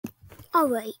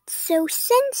Alright, so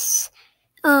since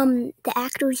the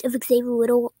actors of Xavier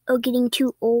Riddle are getting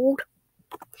too old,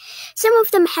 some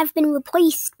of them have been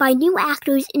replaced by new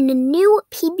actors in the new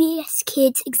PBS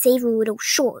Kids Xavier Riddle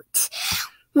shorts,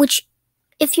 which,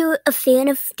 if you're a fan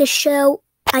of the show,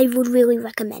 I would really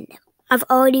recommend them. I've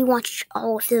already watched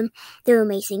all of them. They're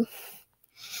amazing.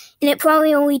 And it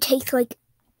probably only takes like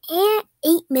 8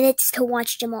 minutes to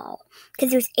watch them all,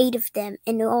 because there's 8 of them,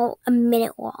 and they're all a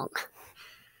minute long.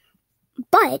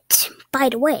 But, by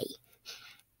the way,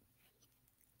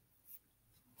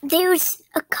 there's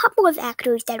a couple of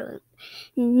actors that are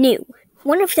new.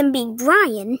 One of them being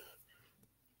Brian,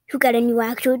 who got a new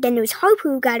actor. Then there's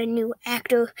Harper, who got a new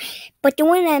actor. But the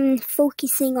one I'm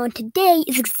focusing on today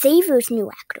is Xavier's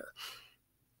new actor.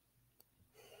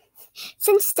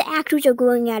 Since the actors are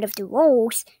growing out of their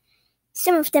roles,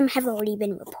 some of them have already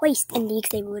been replaced in the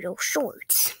Xavier Riddle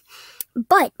shorts.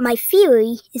 But my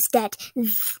theory is that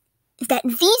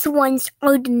these ones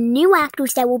are the new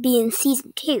actors that will be in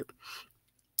Season 2.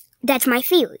 That's my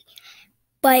theory.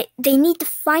 But they need to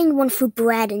find one for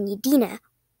Brad and Yadina,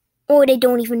 or they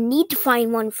don't even need to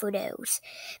find one for those,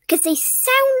 because they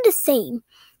sound the same,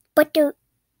 but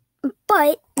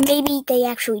maybe they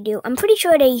actually do. I'm pretty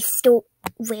sure they still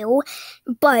will,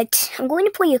 but I'm going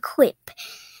to play a clip,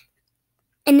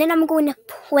 and then I'm going to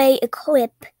play a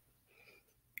clip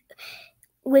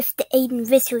with the Aiden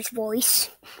Visser's voice.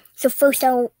 So first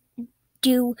I'll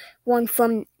do one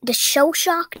from the Shell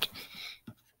Shocked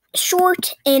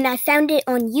short, and I found it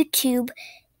on YouTube,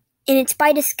 and it's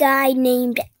by this guy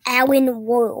named Alan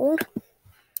World.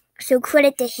 So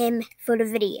credit to him for the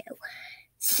video.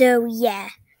 So yeah,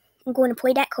 I'm going to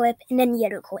play that clip and then the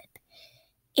other clip,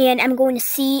 and I'm going to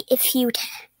see if you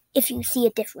see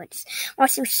a difference.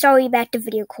 Also, sorry about the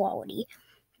video quality.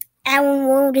 Alan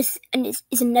World is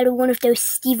another one of those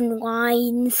Steven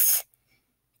Lines.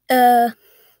 Yeah,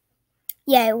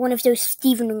 one of those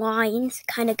Steven Lines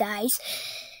kind of guys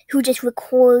who just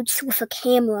records with a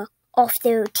camera off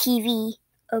their TV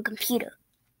or computer.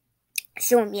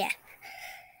 So, yeah.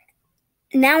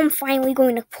 Now I'm finally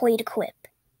going to play the clip.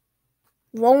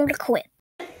 Roll the clip.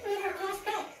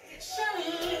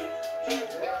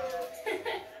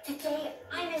 Today,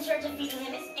 I'm in charge of feeding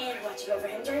him and watching over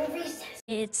him during recess.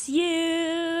 It's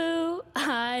you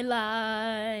I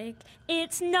like.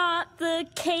 It's not the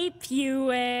cape you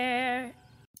wear.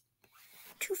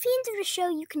 To fans of the show,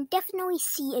 you can definitely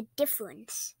see a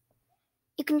difference.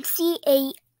 You can see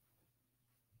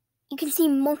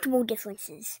multiple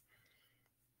differences.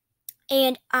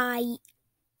 And the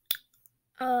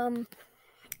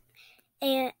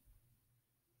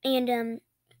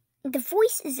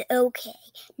voice is okay.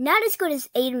 Not as good as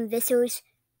Aiden Visser's,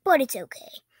 but it's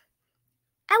okay.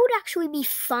 I would actually be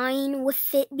fine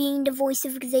with it being the voice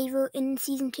of Xavier in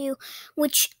Season 2,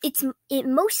 which it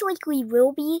most likely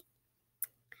will be.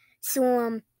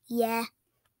 So, yeah.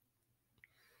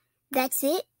 That's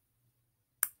it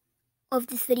of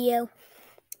this video.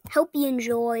 Hope you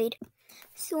enjoyed.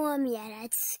 So, yeah,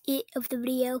 that's it of the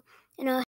video. And,